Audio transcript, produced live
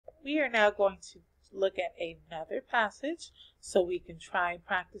We are now going to look at another passage so we can try and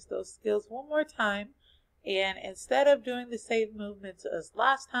practice those skills one more time. And instead of doing the same movements as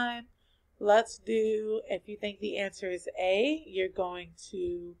last time, let's do, if you think the answer is A, you're going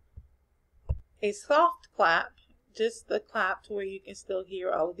to a soft clap, just the clap to where you can still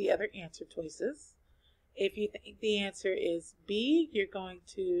hear all of the other answer choices. If you think the answer is B, you're going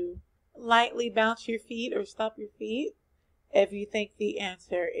to lightly bounce your feet or stomp your feet. If you think the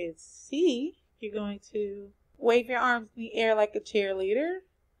answer is C, you're going to wave your arms in the air like a cheerleader.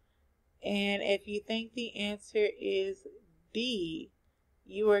 And if you think the answer is D,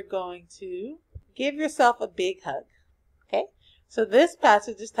 you are going to give yourself a big hug. Okay? So this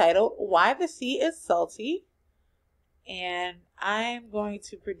passage is titled, Why the Sea is Salty. And I'm going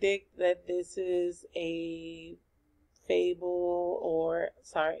to predict that this is a fable or,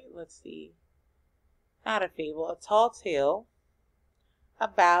 not a fable, a tall tale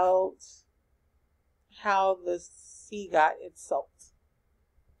about how the sea got its salt.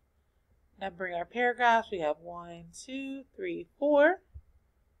 Numbering our paragraphs, we have 1, 2, 3, 4,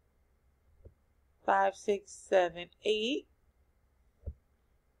 5, 6, 7, 8,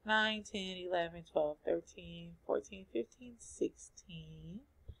 9, 10, 11, 12, 13, 14, 15, 16,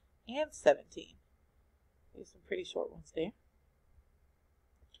 and 17. There's some pretty short ones there.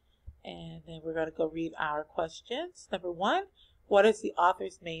 And then we're going to go read our questions. Number 1, what is the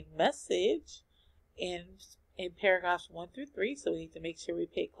author's main message in paragraphs 1 through 3? So we need to make sure we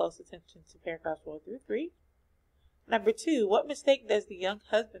pay close attention to paragraphs 1 through 3. Number 2, what mistake does the young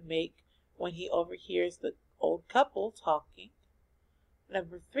husband make when he overhears the old couple talking?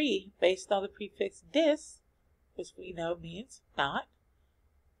 Number 3, based on the prefix dis, which we know means not,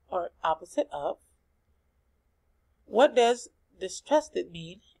 or opposite of, what does distrusted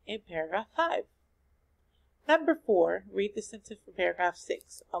mean in paragraph 5? Number 4, read the sentence for paragraph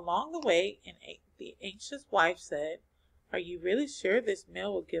 6. Along the way, the anxious wife said, "Are you really sure this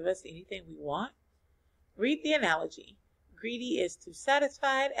meal will give us anything we want?" Read the analogy. Greedy is too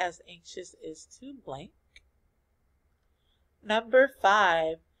satisfied as anxious is too blank. Number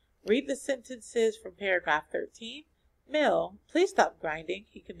 5, read the sentences from paragraph 13. Mill, please stop grinding,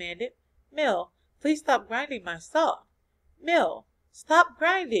 he commanded. Mill, please stop grinding my saw. Mill, stop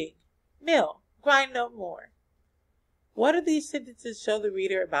grinding. Mill, grind no more. What do these sentences show the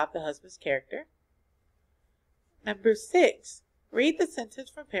reader about the husband's character? Number 6, read the sentence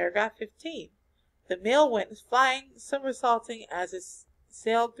from paragraph 15. The mill went flying, somersaulting as it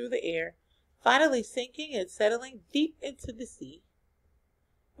sailed through the air, finally sinking and settling deep into the sea.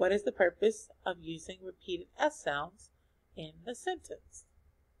 What is the purpose of using repeated S sounds in the sentence?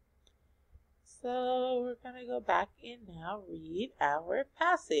 So we're going to go back and now read our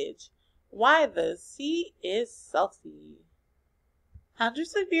passage. Why the sea is salty.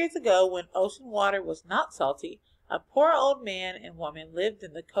 Hundreds of years ago, when ocean water was not salty, a poor old man and woman lived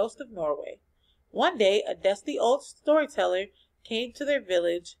in the coast of Norway. One day, a dusty old storyteller came to their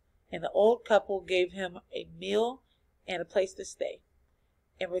village, and the old couple gave him a meal and a place to stay.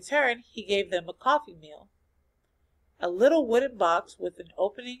 In return, he gave them a coffee meal, a little wooden box with an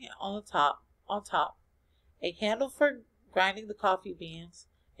opening on top, a handle for grinding the coffee beans,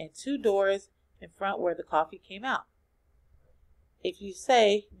 and 2 doors in front where the coffee came out. If you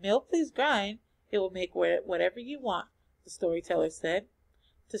say, "Mill, please grind," it will make whatever you want, the storyteller said.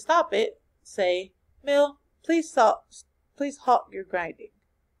 To stop it, say, "Mill, please halt your grinding."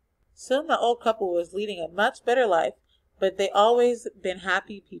 Soon the old couple was leading a much better life, but they always been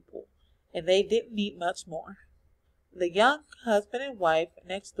happy people, and they didn't need much more. The young husband and wife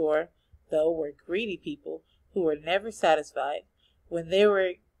next door, though, were greedy people who were never satisfied. When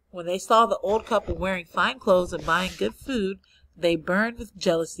they saw the old couple wearing fine clothes and buying good food, they burned with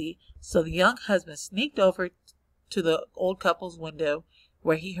jealousy, so the young husband sneaked over to the old couple's window,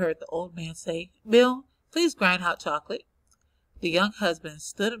 where he heard the old man say, "Mill, please grind hot chocolate." The young husband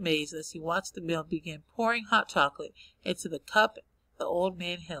stood amazed as he watched the mill begin pouring hot chocolate into the cup the old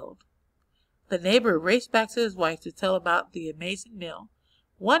man held. The neighbor raced back to his wife to tell about the amazing mill.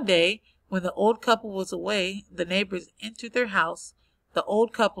 One day, when the old couple was away, the neighbors entered their house. The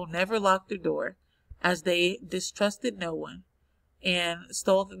old couple never locked their door, as they distrusted no one, and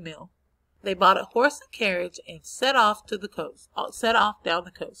stole the mill. They bought a horse and carriage and set off down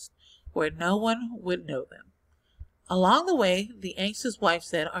the coast, where no one would know them. Along the way, the anxious wife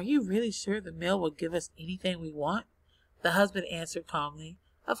said, "Are you really sure the mill will give us anything we want?" The husband answered calmly,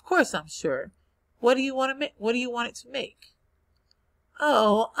 "Of course I'm sure. What do you want it to make?"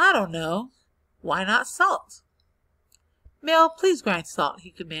 "Oh, I don't know. Why not salt?" "Mill, please grind salt,"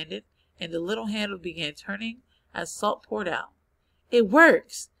 he commanded, and the little handle began turning as salt poured out. "It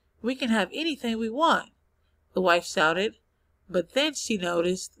works! We can have anything we want," the wife shouted, but then she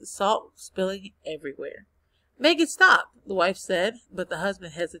noticed the salt spilling everywhere. "Make it stop," the wife said, but the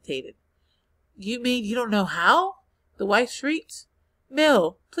husband hesitated. "You mean you don't know how?" the wife shrieked.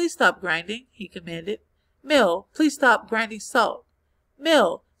 "Mill, please stop grinding," he commanded. "Mill, please stop grinding salt.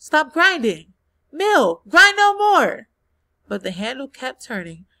 Mill, stop grinding. Mill, grind no more." But the handle kept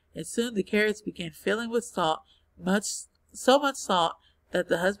turning, and soon the carrots began filling with salt, so much salt that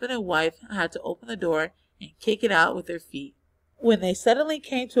the husband and wife had to open the door and kick it out with their feet. When they suddenly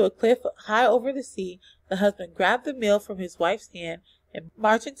came to a cliff high over the sea, the husband grabbed the mill from his wife's hand and,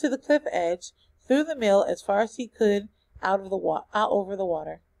 marching to the cliff edge, threw the mill as far as he could out over the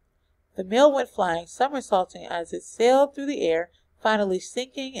water. The mill went flying, somersaulting as it sailed through the air, finally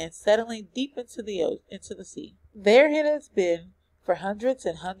sinking and settling deep into the sea. There it has been for hundreds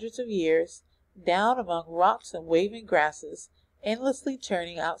and hundreds of years, down among rocks and waving grasses, endlessly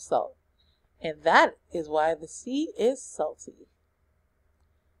churning out salt. And that is why the sea is salty.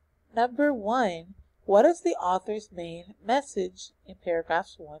 Number 1. What is the author's main message in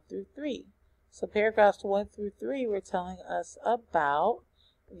paragraphs 1 through 3? So paragraphs 1 through 3 were telling us about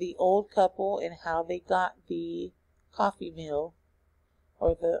the old couple and how they got the coffee mill,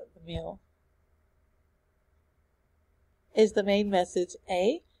 or the mill. Is the main message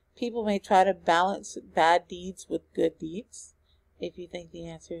A, people may try to balance bad deeds with good deeds? If you think the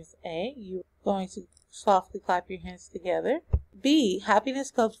answer is A, you're going to softly clap your hands together. B,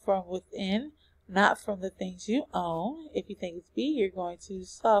 happiness comes from within, not from the things you own. If you think it's B, you're going to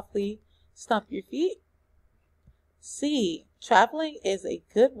softly stomp your feet. C, traveling is a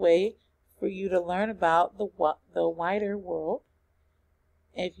good way for you to learn about the wider world.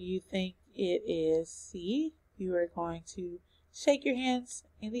 If you think it is C, you are going to shake your hands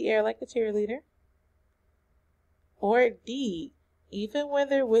in the air like a cheerleader. Or D, even when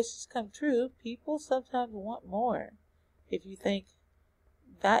their wishes come true, people sometimes want more. If you think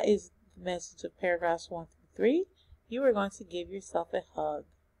that is the message of paragraphs 1 through 3, you are going to give yourself a hug.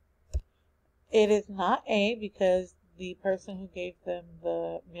 It is not A, because the person who gave them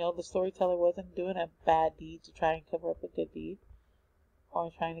the meal, the storyteller, wasn't doing a bad deed to try and cover up a good deed, or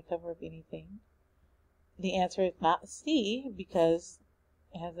trying to cover up anything. The answer is not C, because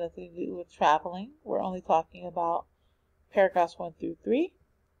it has nothing to do with traveling. We're only talking about paragraphs 1 through 3.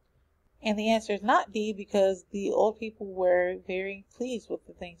 And the answer is not D, because the old people were very pleased with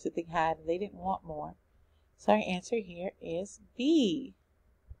the things that they had and they didn't want more. So our answer here is B.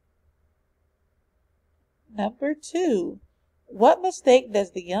 Number 2. What mistake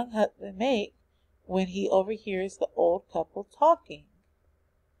does the young husband make when he overhears the old couple talking?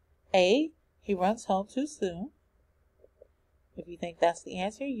 A, he runs home too soon. If you think that's the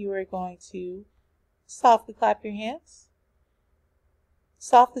answer, you are going to softly clap your hands.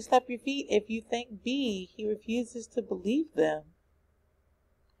 Softly stomp your feet if you think B, he refuses to believe them.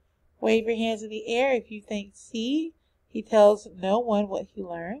 Wave your hands in the air if you think C, he tells no one what he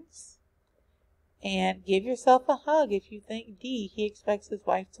learns. And give yourself a hug if you think D, he expects his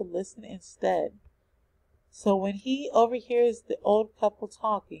wife to listen instead. So when he overhears the old couple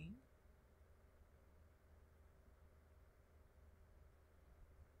talking,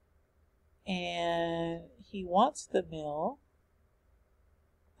 and he wants the mill,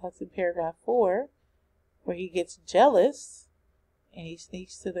 that's in paragraph 4, where he gets jealous and he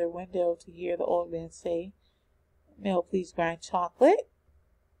sneaks to their window to hear the old man say, "Mill, please grind chocolate."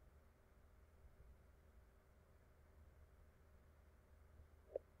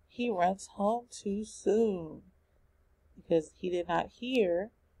 He runs home too soon because he did not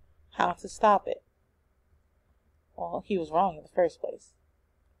hear how to stop it. Well, he was wrong in the first place.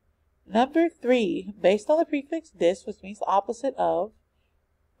 Number 3, based on the prefix dis, which means the opposite of,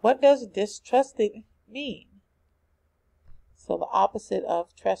 what does distrusted mean? So the opposite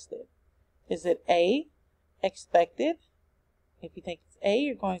of trusted. Is it A, expected? If you think it's A,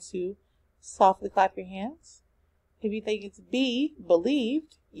 you're going to softly clap your hands. If you think it's B,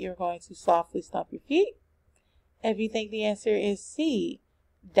 believed, you're going to softly stomp your feet. If you think the answer is C,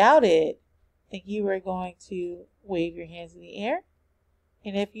 doubted, then you are going to wave your hands in the air.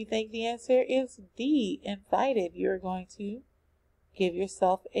 And if you think the answer is D, invited, you're going to give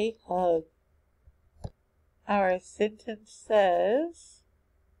yourself a hug. Our sentence says,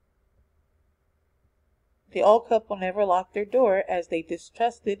 the old couple never locked their door as they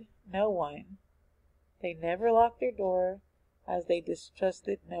distrusted no one. They never locked their door as they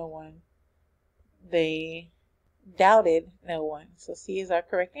distrusted no one. They doubted no one. So C is our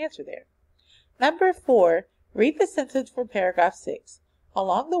correct answer there. Number 4, read the sentence from paragraph 6.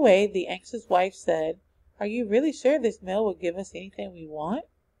 Along the way, the anxious wife said, "Are you really sure this mill will give us anything we want?"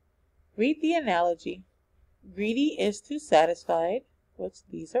 Read the analogy. Greedy is to satisfied, which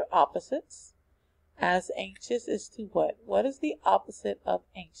these are opposites. As anxious is to what? What is the opposite of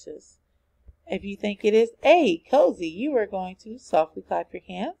anxious? If you think it is A, cozy, you are going to softly clap your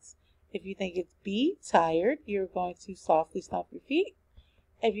hands. If you think it's B, tired, you're going to softly stomp your feet.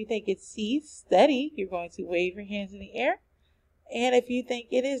 If you think it's C, steady, you're going to wave your hands in the air. And if you think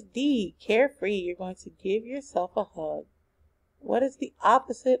it is D, carefree, you're going to give yourself a hug. What is the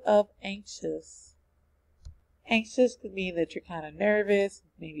opposite of anxious? Anxious could mean that you're kind of nervous,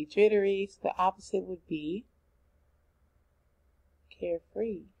 maybe jittery. So the opposite would be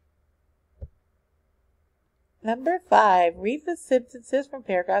carefree. Number 5, read the sentences from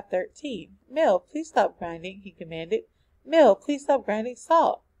paragraph 13. Mill, please stop grinding, he commanded. Mill, please stop grinding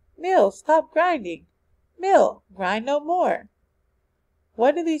salt. Mill, stop grinding. Mill, grind no more.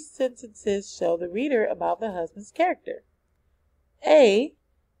 What do these sentences show the reader about the husband's character? A,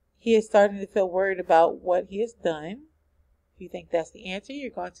 he is starting to feel worried about what he has done. If you think that's the answer,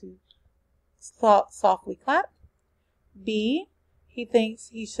 you're going to softly clap. B, he thinks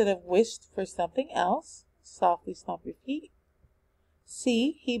he should have wished for something else. Softly stomp your feet.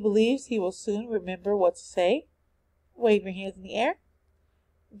 C, he believes he will soon remember what to say. Wave your hands in the air.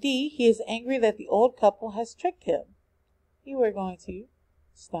 D, he is angry that the old couple has tricked him. You are going to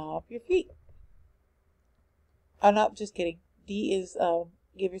stomp your feet. Oh, no, just kidding. D is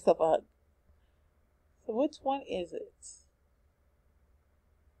give yourself a hug. So which one is it?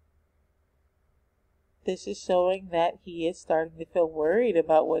 This is showing that he is starting to feel worried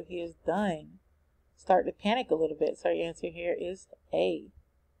about what he has done. Start to panic a little bit. So our answer here is A.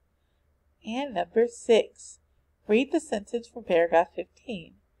 And number 6. Read the sentence from paragraph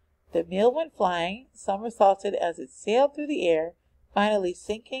 15. The mill went flying, somersaulted as it sailed through the air, finally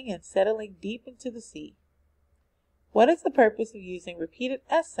sinking and settling deep into the sea. What is the purpose of using repeated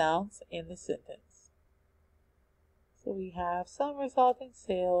S sounds in the sentence? So we have somersaulting,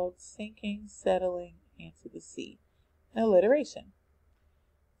 sailed, sinking, settling into the sea. An alliteration.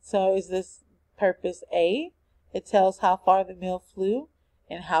 So is this purpose A? It tells how far the mill flew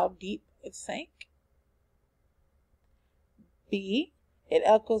and how deep it sank. B, it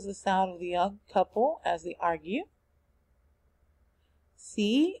echoes the sound of the young couple as they argue.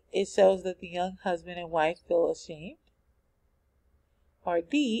 C, it shows that the young husband and wife feel ashamed. Or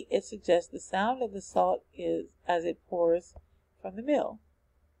D, it suggests the sound of the salt is as it pours from the mill.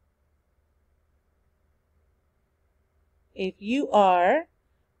 If you are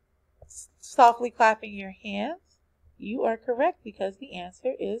softly clapping your hands, you are correct because the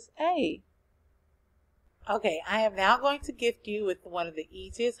answer is A. Okay, I am now going to gift you with one of the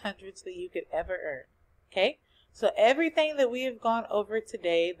easiest hundreds that you could ever earn. Okay, so everything that we have gone over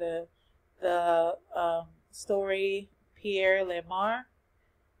today, the story Pierre de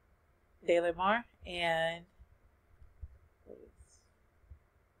Lamar, and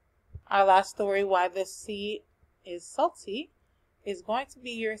our last story, Why the Sea is Salty, is going to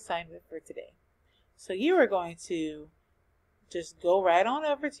be your assignment for today. So you are going to just go right on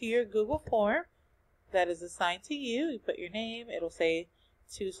over to your Google form that is assigned to you. You put your name, it'll say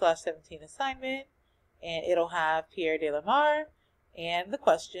 2/17 assignment, and it'll have Pierre de Lamar and the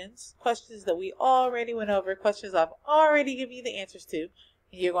questions that we already went over, questions I've already given you the answers to.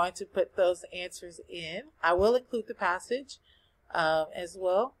 You're going to put those answers in. I will include the passage as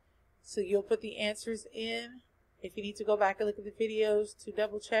well. So you'll put the answers in. If you need to go back and look at the videos to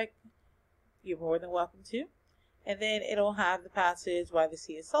double check, you're more than welcome to. And then it'll have the passage, Why the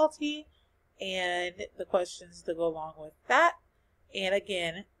Sea is Salty, and the questions to go along with that. And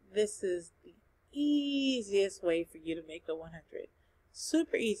again, this is the easiest way for you to make a 100.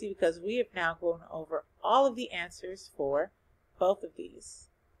 Super easy because we have now gone over all of the answers for both of these.